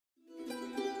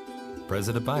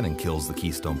President Biden kills the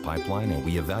Keystone Pipeline and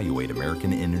we evaluate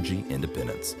American energy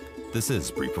independence. This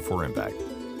is Brief Before Impact.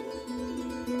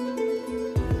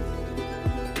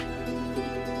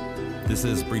 This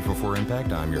is Brief Before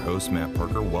Impact. I'm your host, Matt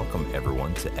Parker. Welcome,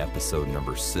 everyone, to episode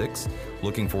number 6.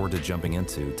 Looking forward to jumping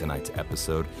into tonight's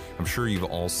episode. I'm sure you've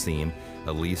all seen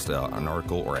at least an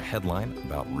article or a headline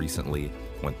about recently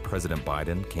when President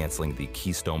Biden canceling the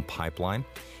Keystone Pipeline.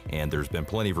 And there's been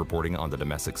plenty of reporting on the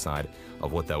domestic side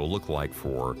of what that will look like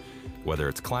for whether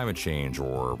it's climate change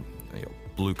or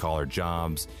blue-collar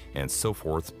jobs and so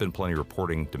forth. Been plenty of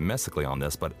reporting domestically on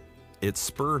this, but it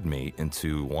spurred me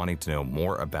into wanting to know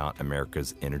more about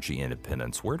America's energy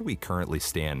independence. Where do we currently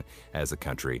stand as a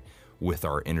country with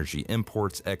our energy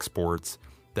imports, exports,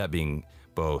 that being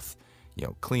both,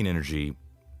 clean energy,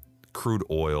 crude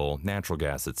oil, natural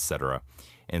gas, etc.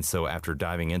 And so after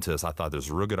diving into this, I thought there's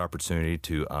a real good opportunity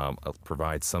to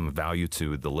provide some value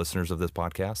to the listeners of this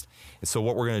podcast. And so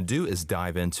what we're going to do is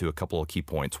dive into a couple of key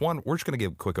points. One, we're just going to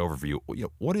give a quick overview.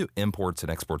 What do imports and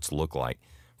exports look like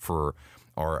for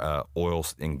our oil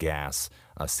and gas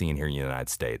scene here in the United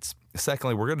States?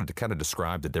 Secondly, we're going to kind of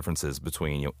describe the differences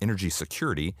between energy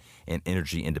security and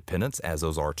energy independence, as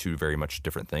those are two very much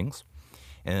different things.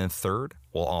 And then third,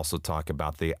 we'll also talk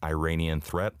about the Iranian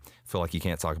threat. I feel like you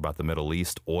can't talk about the Middle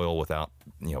East oil without,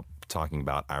 talking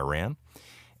about Iran.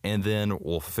 And then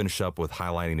we'll finish up with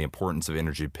highlighting the importance of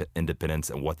energy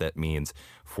independence and what that means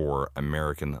for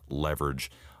American leverage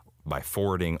by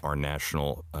forwarding our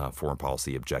national foreign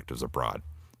policy objectives abroad.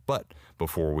 But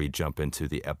before we jump into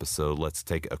the episode, let's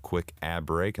take a quick ad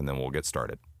break and then we'll get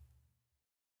started.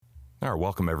 All right,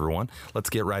 welcome everyone. Let's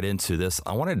get right into this.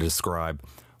 I wanted to describe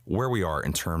where we are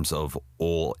in terms of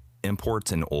oil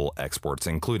imports and oil exports,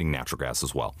 including natural gas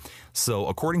as well. So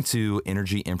according to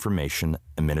Energy Information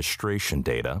Administration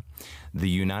data, the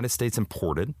United States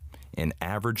imported an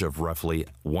average of roughly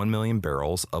 1 million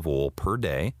barrels of oil per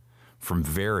day from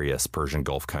various Persian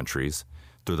Gulf countries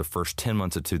through the first 10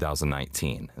 months of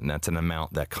 2019. And that's an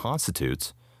amount that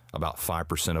constitutes about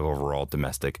 5% of overall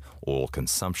domestic oil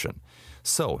consumption.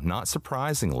 So, not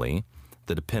surprisingly,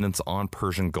 the dependence on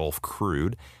Persian Gulf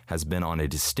crude has been on a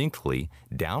distinctly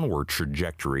downward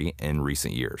trajectory in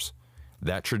recent years.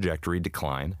 That trajectory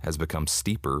decline has become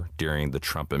steeper during the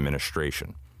Trump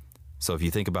administration. So if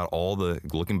you think about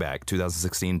looking back,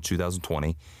 2016,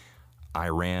 2020,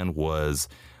 Iran was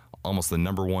almost the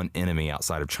number one enemy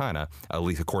outside of China, at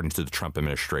least according to the Trump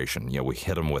administration. We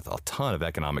hit them with a ton of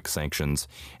economic sanctions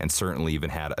and certainly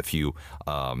even had a few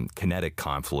kinetic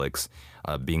conflicts,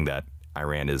 being that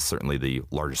Iran is certainly the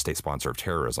largest state sponsor of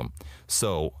terrorism.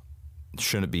 So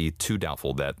shouldn't be too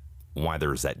doubtful that why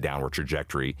there's that downward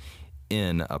trajectory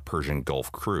in a Persian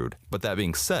Gulf crude. But that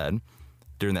being said,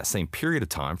 during that same period of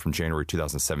time, from January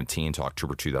 2017 to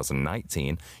October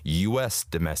 2019, U.S.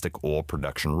 domestic oil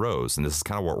production rose. And this is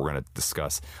kind of what we're going to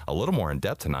discuss a little more in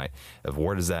depth tonight of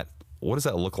what does that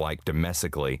look like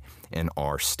domestically in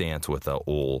our stance with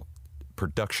oil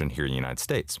production here in the United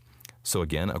States. So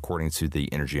again, according to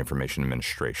the Energy Information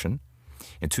Administration,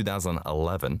 in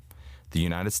 2011, the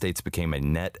United States became a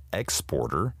net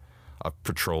exporter of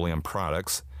petroleum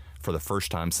products for the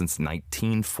first time since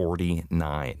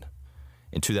 1949.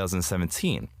 In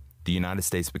 2017, the United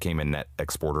States became a net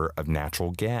exporter of natural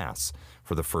gas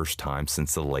for the first time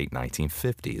since the late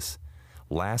 1950s.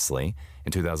 Lastly,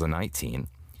 in 2019,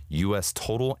 U.S.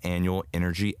 total annual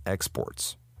energy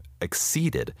exports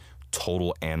exceeded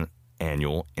total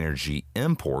annual energy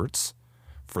imports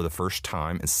for the first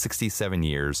time in 67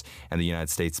 years, and the United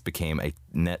States became a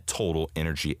net total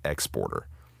energy exporter.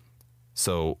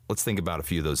 So let's think about a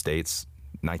few of those dates.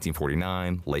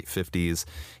 1949, late 50s,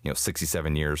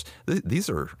 67 years. These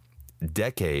are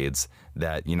decades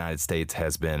that the United States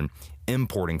has been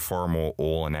importing far more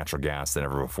oil and natural gas than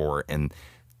ever before. And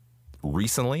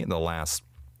recently, in the last,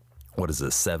 5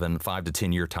 to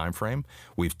 10 year time frame,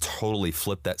 we've totally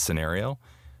flipped that scenario.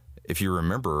 If you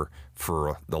remember,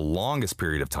 for the longest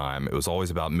period of time, it was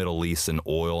always about Middle Eastern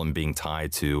oil and being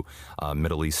tied to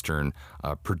Middle Eastern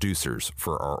producers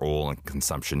for our oil and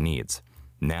consumption needs.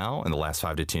 Now, in the last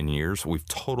 5 to 10 years, we've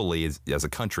totally, as a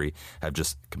country, have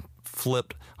just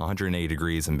flipped 180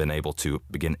 degrees and been able to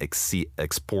begin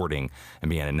exporting and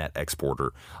being a net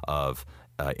exporter of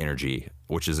energy,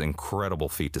 which is an incredible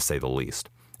feat to say the least.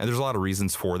 And there's a lot of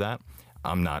reasons for that.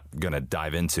 I'm not going to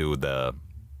dive into the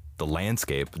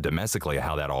landscape domestically,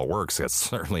 how that all works. That's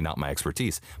certainly not my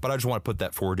expertise, but I just want to put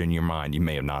that forward in your mind. You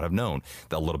may have not have known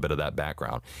a little bit of that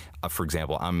background. For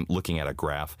example, I'm looking at a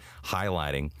graph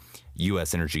highlighting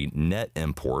U.S. energy net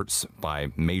imports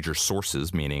by major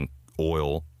sources, meaning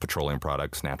oil, petroleum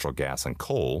products, natural gas, and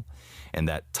coal. And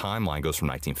that timeline goes from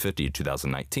 1950 to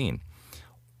 2019.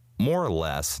 More or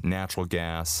less, natural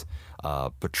gas,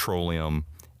 petroleum,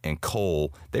 and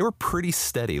coal, they were pretty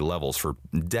steady levels for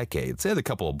decades. They had a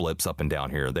couple of blips up and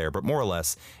down here or there, but more or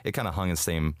less, it kind of hung in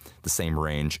the same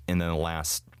range. And then the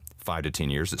last 5 to 10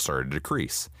 years, it started to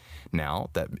decrease. Now,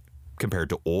 that compared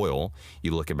to oil,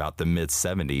 you look about the mid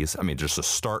 70s. I mean, just a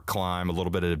stark climb, a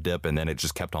little bit of a dip, and then it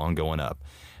just kept on going up,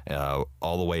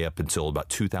 all the way up until about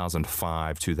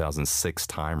 2005, 2006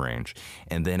 time range.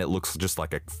 And then it looks just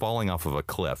like a falling off of a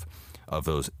cliff of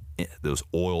those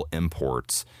oil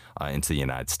imports into the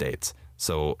United States.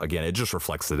 So again, it just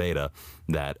reflects the data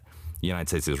that the United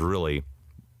States has really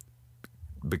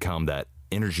become that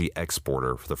energy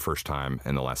exporter for the first time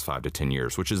in the last 5 to 10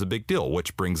 years, which is a big deal,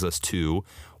 which brings us to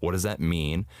what does that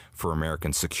mean for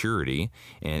American security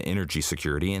and energy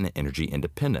security and energy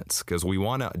independence? Because we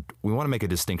want to make a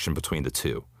distinction between the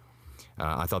two.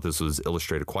 I thought this was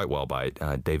illustrated quite well by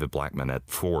David Blackman at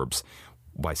Forbes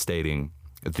by stating,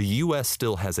 the U.S.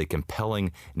 still has a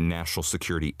compelling national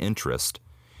security interest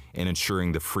in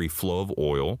ensuring the free flow of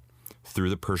oil through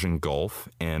the Persian Gulf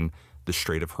and the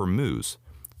Strait of Hormuz,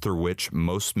 through which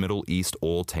most Middle East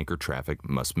oil tanker traffic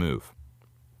must move.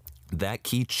 That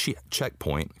key choke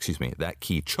point,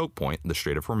 the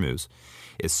Strait of Hormuz,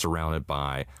 is surrounded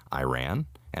by Iran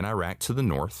and Iraq to the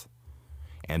north,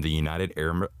 and the United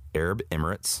Arab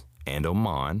Emirates and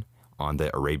Oman on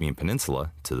the Arabian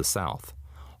Peninsula to the south.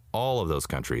 All of those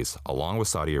countries, along with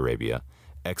Saudi Arabia,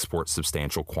 export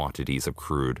substantial quantities of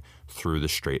crude through the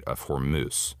Strait of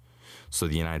Hormuz. So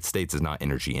the United States is not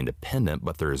energy independent,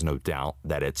 but there is no doubt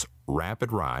that its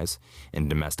rapid rise in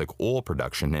domestic oil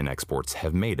production and exports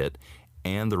have made it,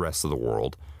 and the rest of the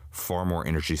world, far more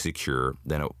energy secure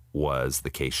than it was the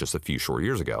case just a few short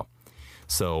years ago.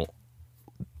 So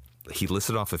he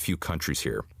listed off a few countries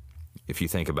here. If you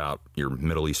think about your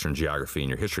Middle Eastern geography and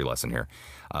your history lesson here,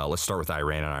 let's start with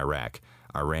Iran and Iraq.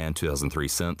 Iran, 2003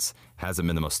 since, hasn't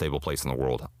been the most stable place in the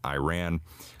world. Iran,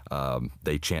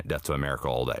 they chant death to America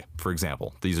all day. For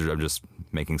example, I'm just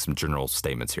making some general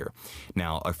statements here.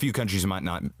 Now, a few countries you might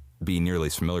not be nearly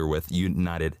as familiar with,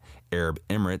 United Arab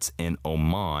Emirates and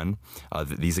Oman.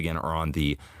 These, again, are on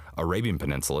the Arabian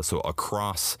Peninsula, so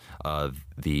across I'm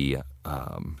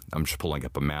just pulling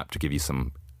up a map to give you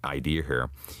some idea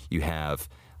here. You have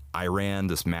Iran,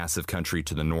 this massive country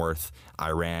to the north.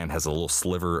 Iran has a little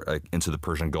sliver into the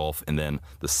Persian Gulf, and then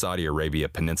the Saudi Arabia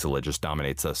Peninsula just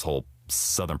dominates this whole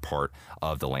southern part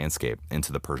of the landscape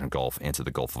into the Persian Gulf and to the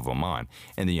Gulf of Oman.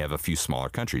 And then you have a few smaller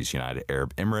countries, United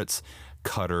Arab Emirates,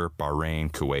 Qatar,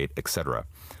 Bahrain, Kuwait, etc.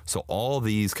 So all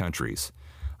these countries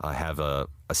have a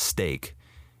stake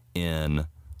in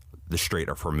the Strait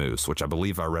of Hormuz, which I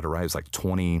believe I read arrives like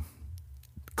 20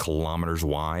 kilometers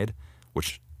wide,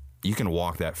 which you can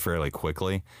walk that fairly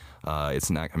quickly. It's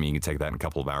not, I mean, you can take that in a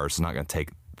couple of hours. It's not going to take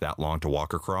that long to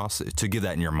walk across, to get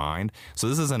that in your mind. So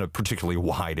this isn't a particularly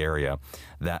wide area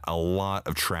that a lot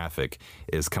of traffic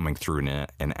is coming through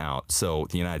and out. So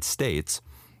the United States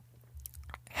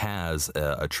has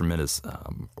a tremendous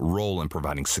role in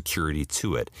providing security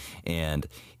to it. And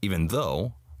even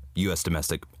though U.S.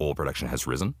 domestic oil production has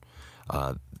risen,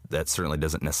 that certainly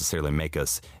doesn't necessarily make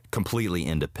us completely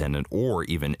independent or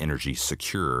even energy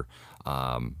secure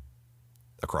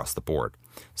across the board.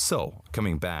 So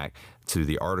coming back to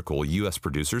the article, U.S.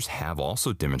 producers have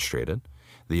also demonstrated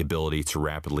the ability to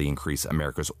rapidly increase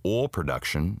America's oil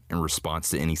production in response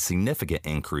to any significant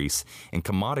increase in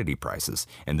commodity prices.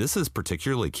 And this is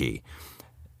particularly key.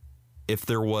 If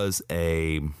there was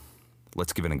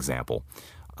let's give an example,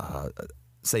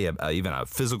 say even a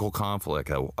physical conflict,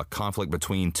 a conflict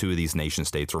between two of these nation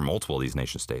states or multiple of these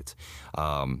nation states,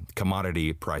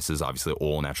 commodity prices, obviously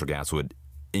oil and natural gas, would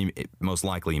most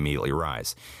likely immediately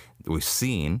rise. We've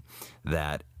seen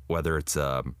that whether it's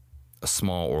a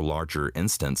small or larger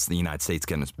instance, the United States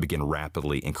can begin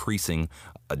rapidly increasing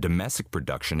domestic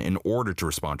production in order to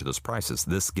respond to those prices.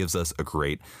 This gives us a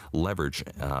great leverage,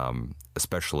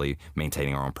 especially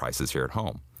maintaining our own prices here at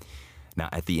home. Now,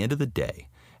 at the end of the day,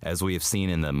 as we have seen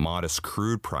in the modest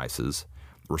crude prices,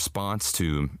 response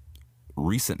to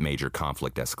recent major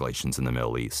conflict escalations in the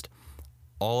Middle East,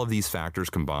 all of these factors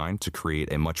combine to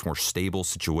create a much more stable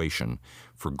situation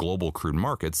for global crude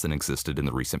markets than existed in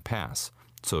the recent past.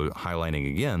 So highlighting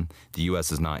again, the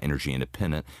U.S. is not energy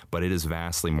independent, but it is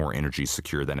vastly more energy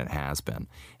secure than it has been.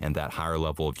 And that higher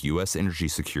level of U.S. energy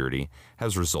security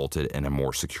has resulted in a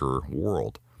more secure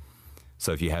world.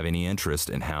 So if you have any interest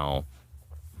in how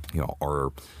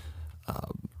our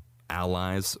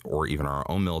allies or even our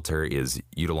own military is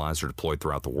utilized or deployed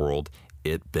throughout the world,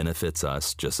 it benefits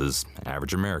us just as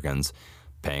average Americans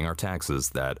paying our taxes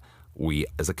that we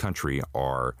as a country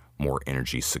are more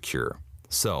energy secure.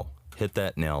 So hit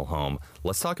that nail home.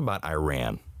 Let's talk about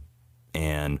Iran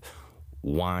and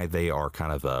why they are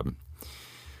kind of a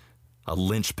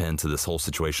linchpin to this whole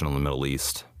situation in the Middle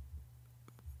East,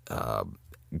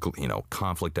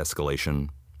 conflict escalation,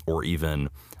 or even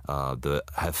the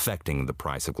affecting the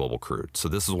price of global crude. So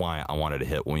this is why I wanted to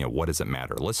hit, what does it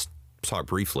matter? Let's talk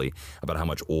briefly about how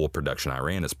much oil production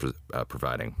Iran is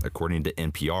providing. According to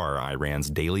NPR, Iran's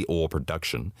daily oil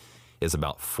production is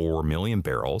about 4 million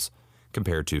barrels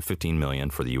compared to 15 million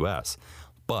for the U.S.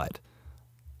 But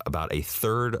about a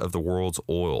third of the world's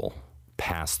oil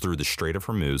passed through the Strait of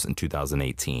Hormuz in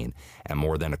 2018, and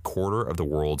more than a quarter of the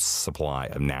world's supply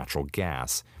of natural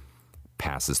gas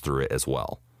passes through it as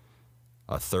well.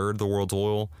 A third of the world's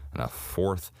oil and a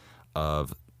fourth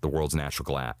of the world's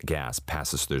natural gas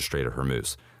passes through the Strait of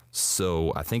Hormuz.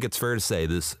 So I think it's fair to say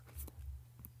this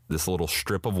little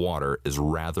strip of water is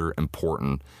rather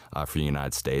important for the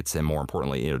United States, and more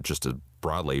importantly, just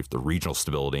broadly the regional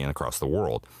stability and across the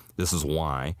world. This is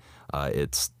why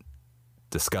it's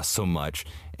discussed so much,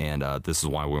 and this is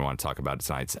why we want to talk about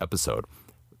tonight's episode,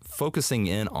 focusing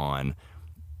in on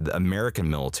the American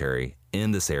military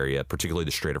in this area, particularly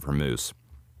the Strait of Hormuz.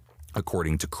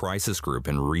 According to Crisis Group,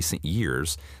 in recent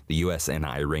years, the U.S. and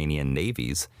Iranian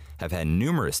navies have had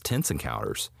numerous tense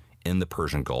encounters in the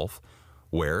Persian Gulf,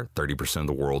 where 30% of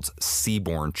the world's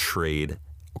seaborne trade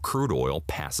crude oil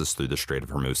passes through the Strait of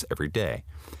Hormuz every day.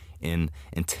 An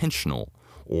intentional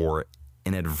or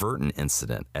inadvertent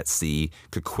incident at sea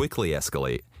could quickly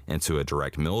escalate into a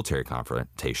direct military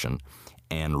confrontation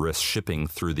and risk shipping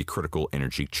through the critical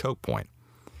energy choke point.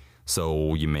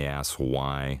 So you may ask,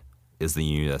 why is the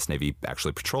U.S. Navy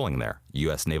actually patrolling there?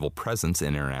 U.S. naval presence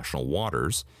in international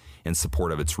waters in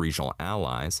support of its regional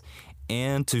allies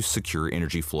and to secure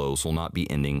energy flows will not be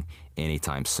ending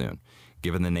anytime soon.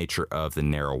 Given the nature of the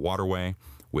narrow waterway,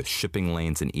 with shipping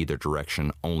lanes in either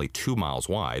direction only 2 miles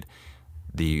wide,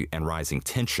 and rising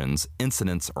tensions,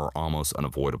 incidents are almost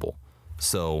unavoidable.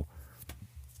 So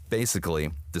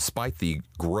basically, despite the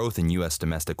growth in U.S.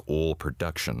 domestic oil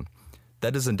production,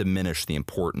 that doesn't diminish the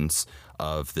importance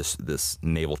of this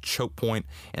naval choke point,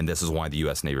 and this is why the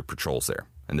U.S. Navy patrols there.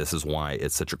 And this is why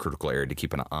it's such a critical area to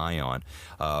keep an eye on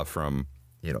from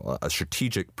a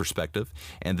strategic perspective,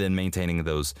 and then maintaining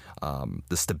the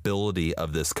stability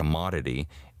of this commodity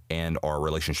and our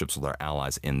relationships with our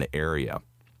allies in the area.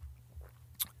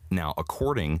 Now,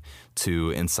 according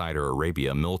to Insider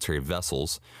Arabia, military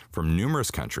vessels from numerous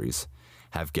countries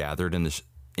have gathered in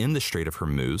the Strait of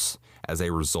Hormuz as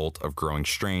a result of growing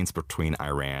strains between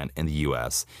Iran and the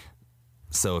U.S.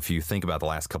 So if you think about the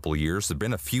last couple of years, there have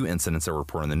been a few incidents that were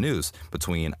reported in the news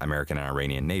between American and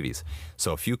Iranian navies.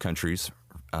 So a few countries,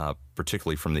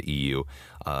 particularly from the EU,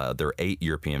 there are 8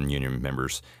 European Union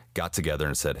members, got together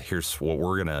and said, here's what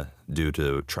we're going to do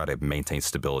to try to maintain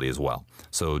stability as well.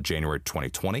 So January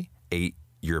 2020, 8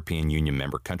 European Union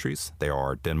member countries, they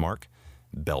are Denmark,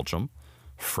 Belgium,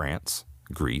 France,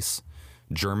 Greece,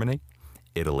 Germany,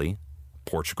 Italy,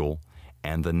 Portugal,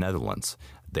 and the Netherlands.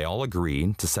 They all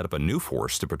agreed to set up a new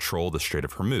force to patrol the Strait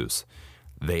of Hormuz.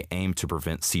 They aim to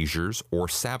prevent seizures or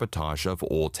sabotage of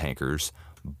oil tankers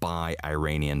by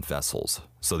Iranian vessels.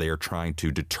 So they are trying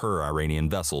to deter Iranian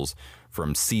vessels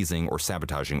from seizing or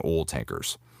sabotaging oil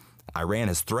tankers. Iran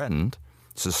has threatened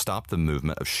to stop the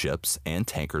movement of ships and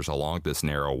tankers along this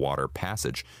narrow water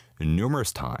passage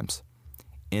numerous times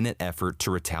in an effort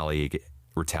to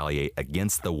retaliate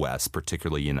against the West,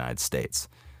 particularly the United States.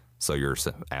 So you're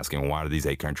asking, why do these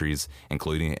 8 countries,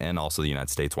 including and also the United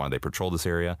States, why do they patrol this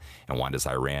area? And why does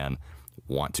Iran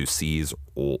want to seize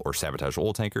or sabotage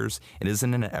oil tankers? It is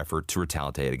in an effort to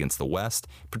retaliate against the West,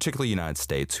 particularly the United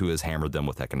States, who has hammered them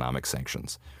with economic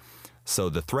sanctions. So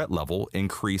the threat level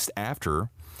increased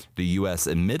after the U.S.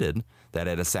 admitted that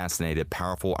it assassinated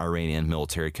powerful Iranian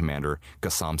military commander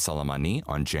Qasem Soleimani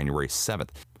on January 7th.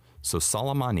 So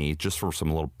Soleimani, just for some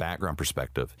little background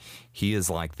perspective, he is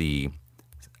like the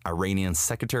Iranian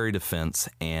Secretary of Defense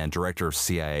and Director of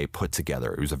CIA put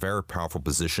together. It was a very powerful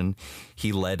position.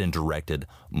 He led and directed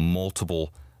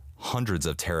hundreds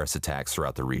of terrorist attacks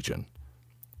throughout the region.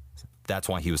 That's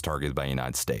why he was targeted by the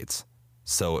United States.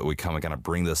 So we kind of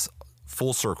bring this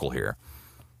full circle here.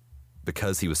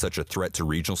 Because he was such a threat to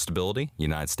regional stability, the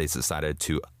United States decided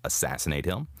to assassinate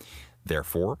him.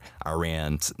 Therefore,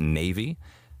 Iran's Navy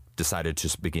decided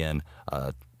to begin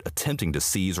attempting to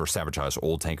seize or sabotage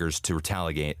oil tankers to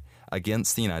retaliate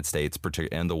against the United States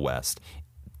and the West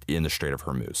in the Strait of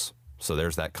Hormuz. So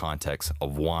there's that context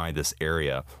of why this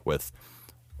area with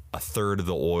a third of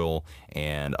the oil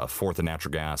and a fourth of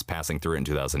natural gas passing through it in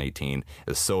 2018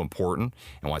 is so important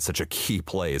and why it's such a key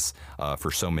place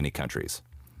for so many countries.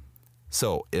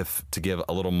 So if to give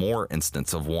a little more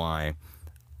instance of why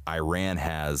Iran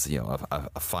has,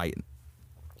 a fight,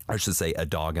 I should say a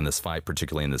dog in this fight,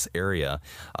 particularly in this area,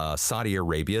 Saudi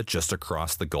Arabia, just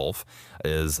across the Gulf,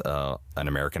 is an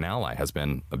American ally, has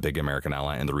been a big American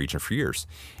ally in the region for years.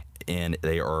 And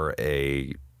they are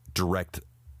a direct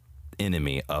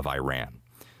enemy of Iran.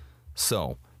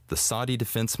 So the Saudi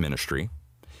Defense Ministry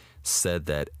said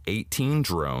that 18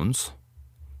 drones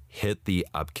hit the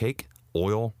Abqaiq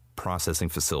oil processing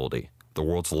facility, the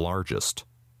world's largest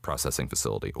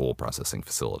oil processing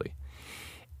facility.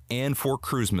 And 4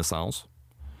 cruise missiles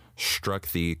struck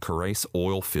the Khurais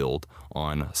oil field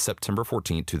on September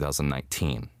 14,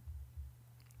 2019.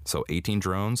 So 18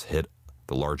 drones hit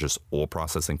the largest oil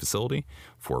processing facility.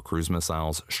 4 cruise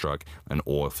missiles struck an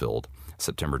oil field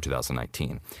September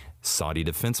 2019. Saudi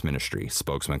Defense Ministry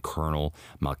spokesman Colonel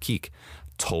Malkik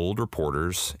told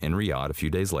reporters in Riyadh a few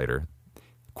days later,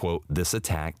 quote, "This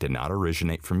attack did not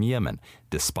originate from Yemen,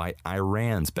 despite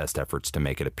Iran's best efforts to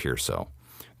make it appear so.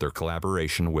 Their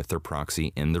collaboration with their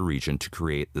proxy in the region to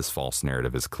create this false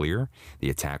narrative is clear. The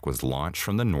attack was launched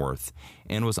from the north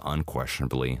and was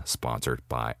unquestionably sponsored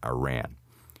by Iran."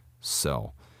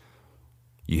 So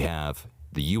you have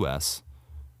the U.S.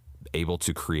 able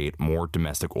to create more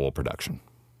domestic oil production.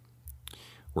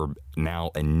 We're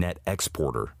now a net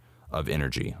exporter of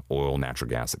energy, oil, natural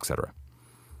gas, etc.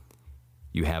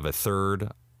 You have a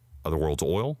third of the world's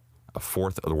oil, a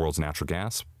fourth of the world's natural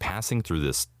gas passing through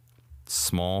this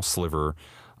small sliver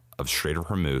of Strait of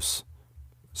Hormuz,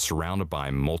 surrounded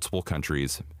by multiple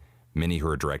countries, many who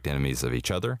are direct enemies of each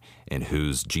other, and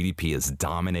whose GDP is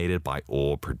dominated by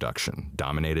oil production.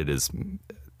 Dominated is,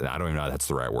 I don't even know if that's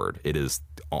the right word. It is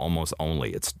almost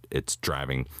only, it's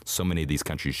driving so many of these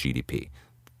countries' GDP.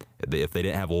 If they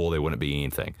didn't have oil, they wouldn't be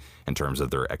anything in terms of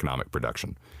their economic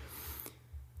production.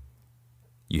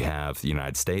 You have the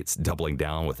United States doubling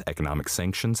down with economic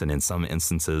sanctions and in some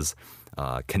instances,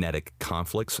 kinetic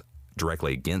conflicts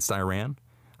directly against Iran.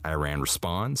 Iran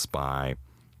responds by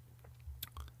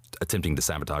attempting to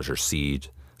sabotage or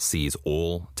seize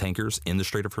oil tankers in the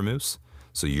Strait of Hormuz.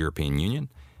 So the European Union,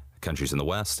 countries in the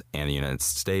West, and the United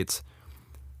States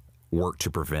work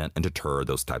to prevent and deter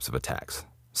those types of attacks.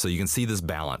 So you can see this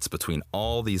balance between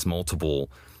all these multiple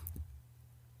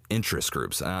interest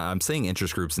groups. I'm saying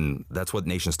interest groups, and that's what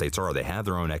nation states are. They have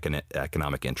their own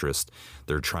economic interest.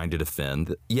 They're trying to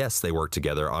defend. Yes, they work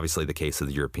together. Obviously, the case of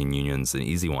the European Union is an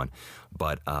easy one.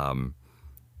 But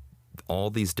all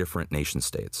these different nation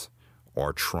states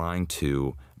are trying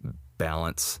to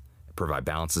provide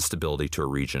balance and stability to a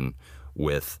region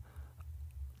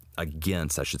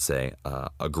against,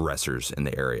 aggressors in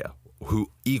the area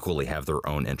who equally have their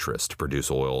own interest to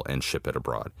produce oil and ship it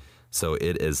abroad. So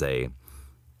it is an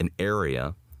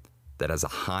area that has a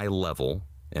high level,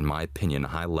 in my opinion, a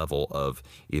high level of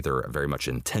either a very much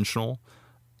intentional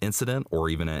incident or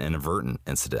even an inadvertent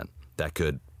incident that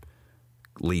could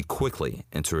lead quickly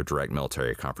into a direct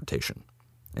military confrontation.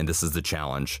 And this is the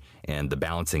challenge and the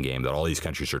balancing game that all these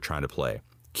countries are trying to play.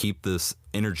 Keep this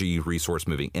energy resource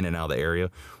moving in and out of the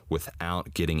area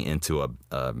without getting into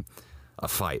a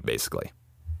fight, basically.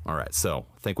 All right, so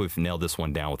I think we've nailed this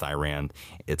one down with Iran,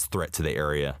 its threat to the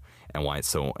area, and why it's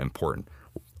so important.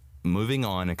 Moving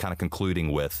on and kind of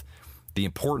concluding with the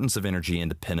importance of energy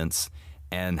independence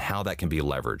and how that can be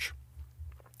leveraged.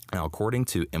 Now, according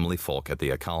to Emily Falk at The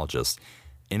Ecologist,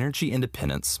 energy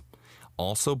independence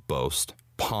also boasts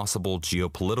possible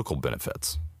geopolitical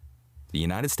benefits. The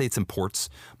United States imports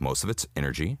most of its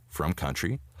energy from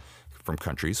countries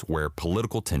where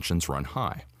political tensions run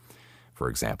high. For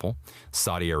example,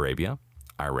 Saudi Arabia,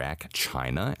 Iraq,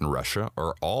 China, and Russia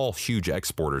are all huge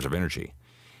exporters of energy.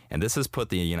 And this has put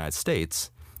the United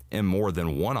States in more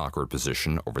than one awkward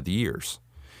position over the years.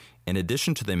 In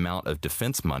addition to the amount of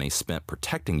defense money spent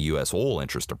protecting U.S. oil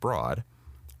interests abroad,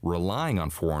 relying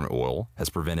on foreign oil has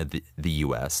prevented the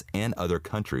U.S. and other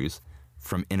countries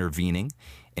from intervening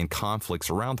in conflicts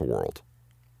around the world.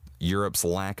 Europe's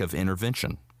lack of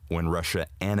intervention when Russia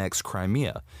annexed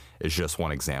Crimea is just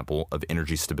one example of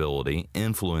energy stability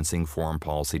influencing foreign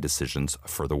policy decisions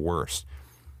for the worse.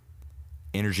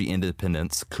 Energy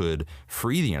independence could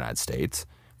free the United States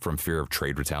from fear of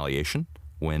trade retaliation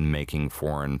when making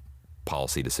foreign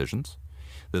policy decisions.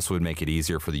 This would make it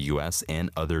easier for the U.S. and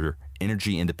other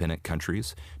energy-independent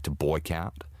countries to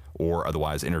boycott or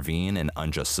otherwise intervene in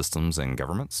unjust systems and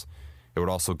governments. It would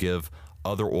also give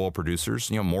other oil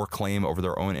producers, more claim over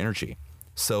their own energy.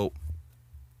 So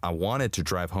I wanted to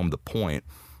drive home the point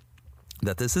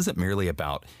that this isn't merely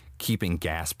about keeping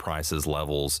gas prices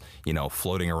levels,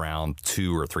 floating around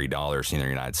 $2 or $3 in the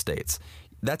United States.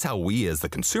 That's how we as the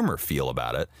consumer feel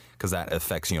about it, because that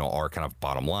affects, our kind of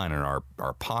bottom line in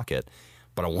our pocket.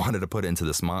 But I wanted to put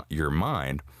into your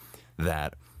mind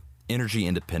that energy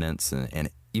independence and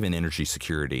even energy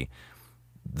security,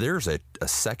 there's a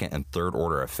second and third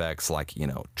order effects, like,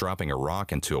 dropping a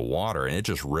rock into a water, and it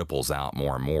just ripples out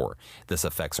more and more. This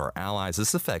affects our allies.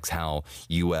 This affects how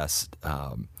U.S.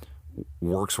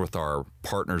 Works with our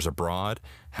partners abroad,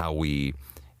 how we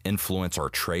influence our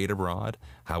trade abroad,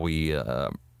 how we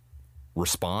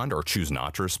respond or choose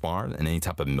not to respond in any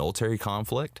type of military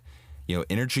conflict.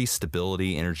 Energy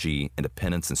stability, energy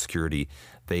independence, and security,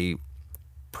 they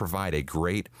provide a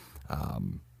great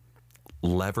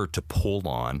lever to pull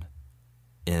on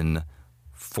in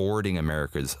forwarding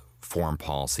America's foreign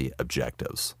policy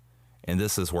objectives. And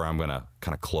this is where I'm going to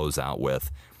kind of close out with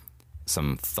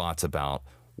some thoughts about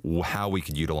how we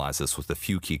could utilize this with a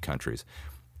few key countries.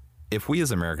 If we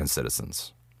as American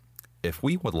citizens, if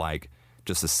we would like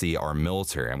just to see our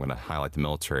military, I'm going to highlight the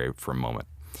military for a moment.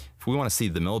 If we want to see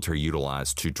the military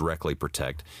utilized to directly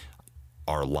protect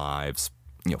our lives,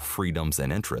 freedoms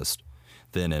and interests,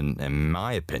 then in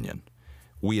my opinion,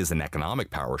 we as an economic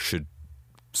power should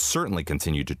certainly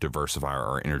continue to diversify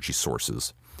our energy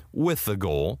sources with the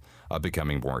goal of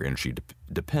becoming more energy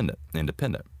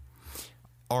independent.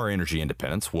 Our energy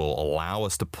independence will allow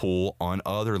us to pull on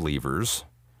other levers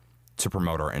to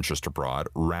promote our interest abroad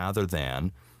rather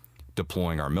than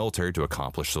deploying our military to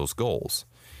accomplish those goals.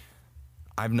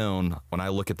 I've known, when I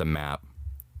look at the map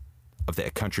of the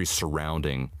countries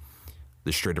surrounding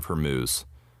the Strait of Hormuz,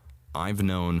 I've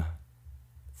known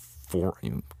for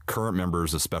current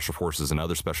members of special forces and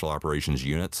other special operations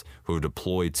units who have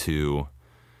deployed to,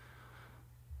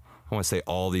 I want to say,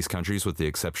 all these countries with the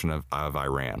exception of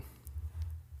Iran.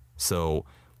 So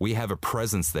we have a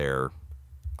presence there.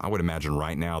 I would imagine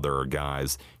right now there are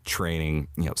guys training,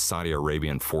 Saudi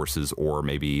Arabian forces or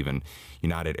maybe even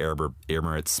United Arab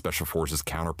Emirates Special Forces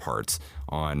counterparts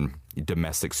on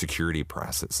domestic security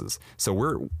processes. So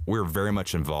we're very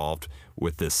much involved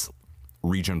with this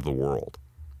region of the world.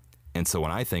 And so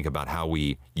when I think about how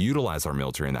we utilize our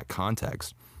military in that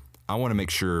context, I want to make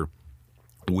sure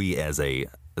we as a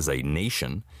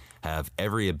nation have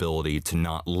every ability to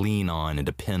not lean on and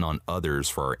depend on others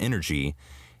for our energy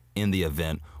in the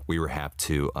event we would have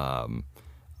to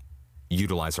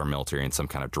utilize our military in some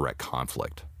kind of direct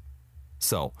conflict.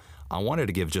 So I wanted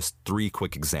to give just 3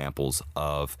 quick examples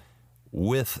of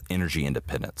with energy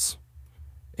independence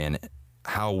and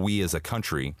how we as a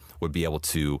country would be able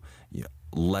to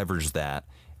leverage that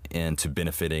into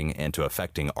benefiting and to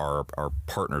affecting our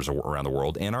partners around the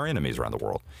world and our enemies around the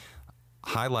world.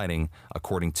 Highlighting,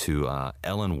 according to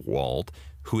Ellen Wald,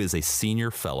 who is a senior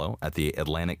fellow at the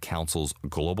Atlantic Council's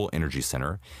Global Energy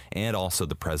Center and also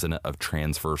the president of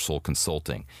Transversal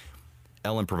Consulting.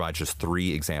 Ellen provides just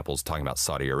 3 examples talking about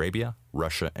Saudi Arabia,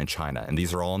 Russia, and China. And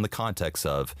these are all in the context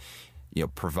of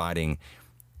providing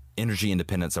energy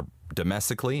independence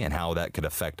domestically and how that could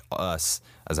affect us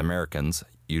as Americans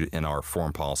in our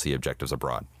foreign policy objectives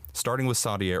abroad. Starting with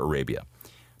Saudi Arabia,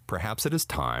 perhaps it is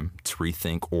time to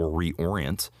rethink or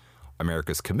reorient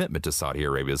America's commitment to Saudi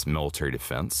Arabia's military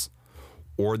defense,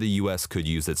 or the U.S. could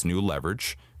use its new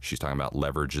leverage, she's talking about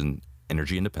leverage and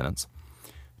energy independence,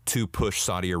 to push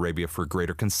Saudi Arabia for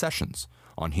greater concessions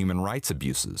on human rights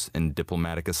abuses and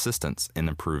diplomatic assistance in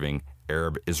improving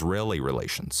Arab-Israeli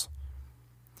relations.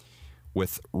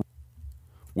 With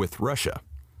Russia,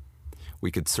 we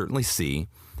could certainly see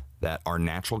that our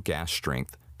natural gas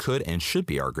strength could and should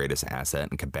be our greatest asset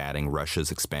in combating Russia's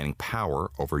expanding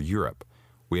power over Europe.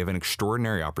 We have an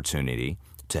extraordinary opportunity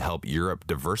to help Europe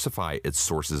diversify its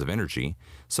sources of energy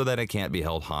so that it can't be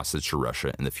held hostage to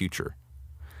Russia in the future.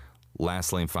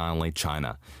 Lastly and finally,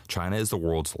 China. China is the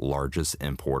world's largest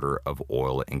importer of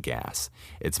oil and gas.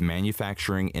 Its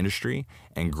manufacturing industry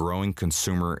and growing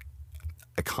consumer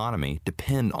economy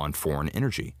depend on foreign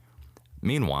energy.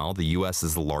 Meanwhile, the U.S.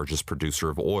 is the largest producer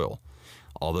of oil.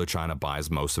 Although China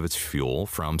buys most of its fuel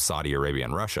from Saudi Arabia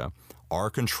and Russia, our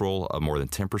control of more than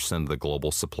 10% of the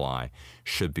global supply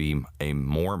should be a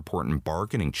more important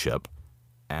bargaining chip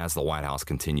as the White House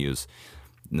continues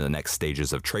the next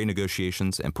stages of trade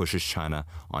negotiations and pushes China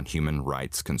on human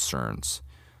rights concerns.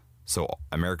 So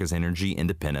America's energy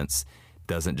independence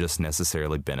doesn't just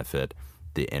necessarily benefit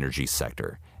the energy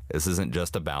sector. This isn't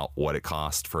just about what it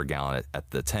costs for a gallon at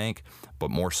the tank,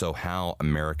 but more so how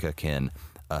America can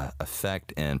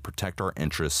affect and protect our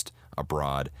interests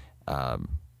abroad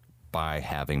by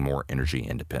having more energy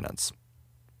independence.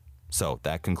 So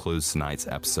that concludes tonight's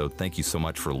episode. Thank you so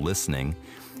much for listening,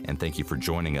 and thank you for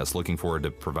joining us. Looking forward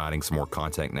to providing some more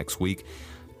content next week.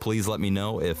 Please let me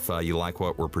know if you like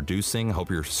what we're producing.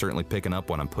 Hope you're certainly picking up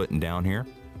what I'm putting down here.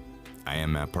 I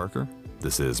am Matt Parker.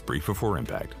 This is Brief Before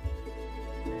Impact.